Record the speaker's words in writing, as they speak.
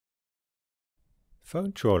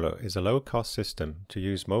Phonetroller is a low-cost system to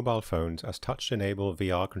use mobile phones as touch-enabled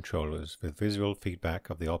VR controllers with visual feedback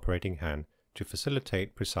of the operating hand to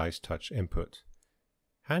facilitate precise touch input.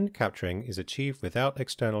 Hand capturing is achieved without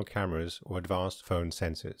external cameras or advanced phone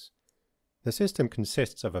sensors. The system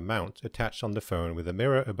consists of a mount attached on the phone with a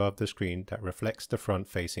mirror above the screen that reflects the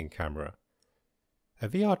front-facing camera. A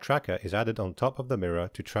VR tracker is added on top of the mirror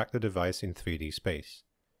to track the device in 3D space.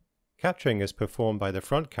 Capturing is performed by the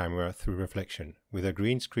front camera through reflection, with a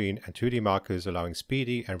green screen and 2D markers allowing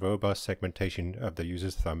speedy and robust segmentation of the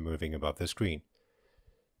user's thumb moving above the screen.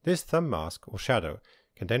 This thumb mask, or shadow,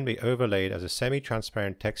 can then be overlaid as a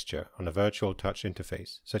semi-transparent texture on a virtual touch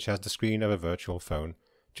interface, such as the screen of a virtual phone,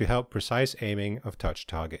 to help precise aiming of touch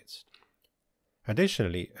targets.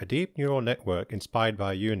 Additionally, a deep neural network inspired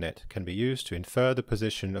by a UNet can be used to infer the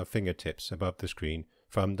position of fingertips above the screen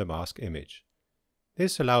from the mask image.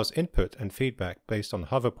 This allows input and feedback based on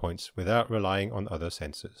hover points without relying on other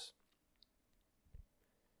sensors.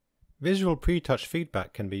 Visual pre-touch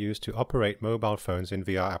feedback can be used to operate mobile phones in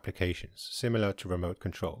VR applications, similar to remote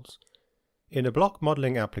controls. In a block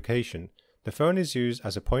modeling application, the phone is used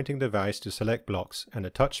as a pointing device to select blocks and a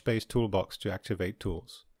touch-based toolbox to activate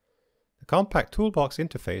tools. The compact Toolbox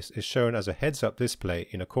interface is shown as a heads-up display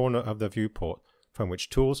in a corner of the viewport from which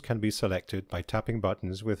tools can be selected by tapping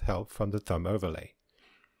buttons with help from the thumb overlay.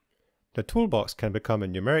 The toolbox can become a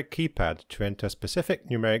numeric keypad to enter specific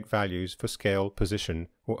numeric values for scale, position,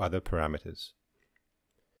 or other parameters.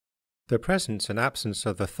 The presence and absence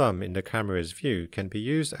of the thumb in the camera's view can be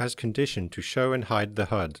used as condition to show and hide the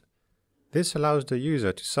HUD. This allows the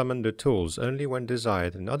user to summon the tools only when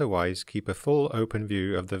desired and otherwise keep a full open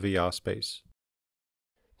view of the VR space.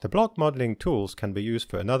 The block modeling tools can be used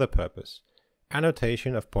for another purpose: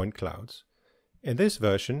 annotation of point clouds. In this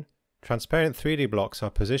version, transparent 3D blocks are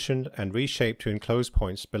positioned and reshaped to enclose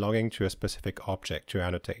points belonging to a specific object to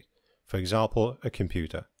annotate, for example, a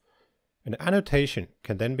computer. An annotation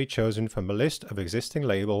can then be chosen from a list of existing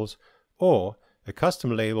labels, or a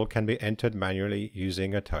custom label can be entered manually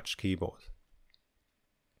using a touch keyboard.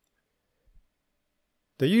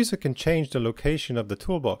 The user can change the location of the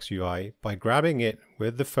Toolbox UI by grabbing it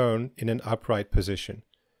with the phone in an upright position,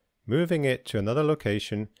 moving it to another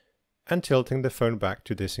location, and tilting the phone back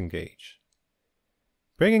to disengage.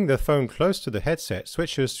 Bringing the phone close to the headset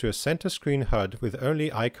switches to a center screen HUD with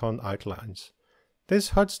only icon outlines. This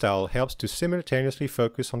HUD style helps to simultaneously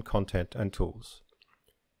focus on content and tools.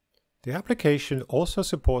 The application also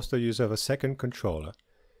supports the use of a second controller.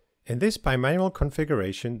 In this bimanual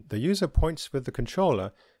configuration, the user points with the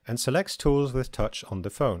controller and selects tools with touch on the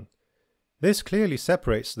phone. This clearly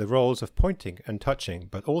separates the roles of pointing and touching,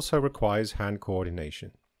 but also requires hand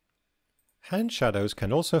coordination. Hand shadows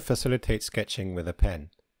can also facilitate sketching with a pen.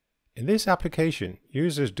 In this application,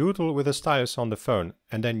 users doodle with a stylus on the phone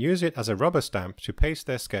and then use it as a rubber stamp to paste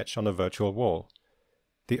their sketch on a virtual wall.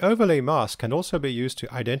 The overlay mask can also be used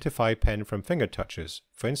to identify pen from finger touches,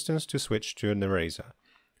 for instance to switch to an eraser.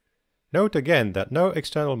 Note again that no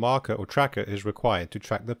external marker or tracker is required to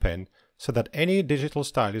track the pen, so that any digital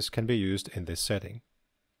stylus can be used in this setting.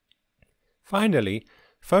 Finally,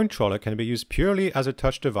 Phonetroller can be used purely as a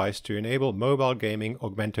touch device to enable mobile gaming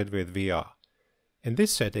augmented with VR. In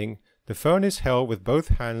this setting, the phone is held with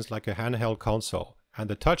both hands like a handheld console, and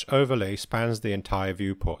the touch overlay spans the entire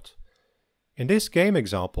viewport. In this game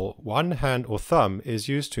example, one hand or thumb is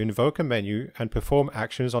used to invoke a menu and perform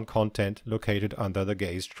actions on content located under the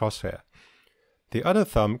gaze crosshair. The other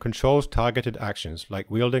thumb controls targeted actions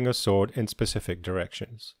like wielding a sword in specific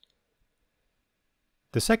directions.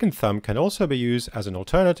 The second thumb can also be used as an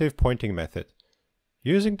alternative pointing method.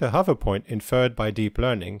 Using the hover point inferred by deep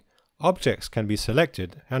learning, objects can be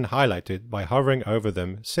selected and highlighted by hovering over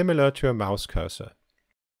them, similar to a mouse cursor.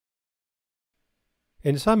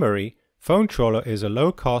 In summary, Phonetroller is a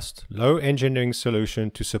low-cost, low-engineering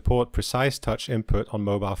solution to support precise touch input on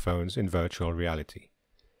mobile phones in virtual reality.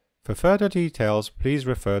 For further details, please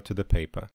refer to the paper.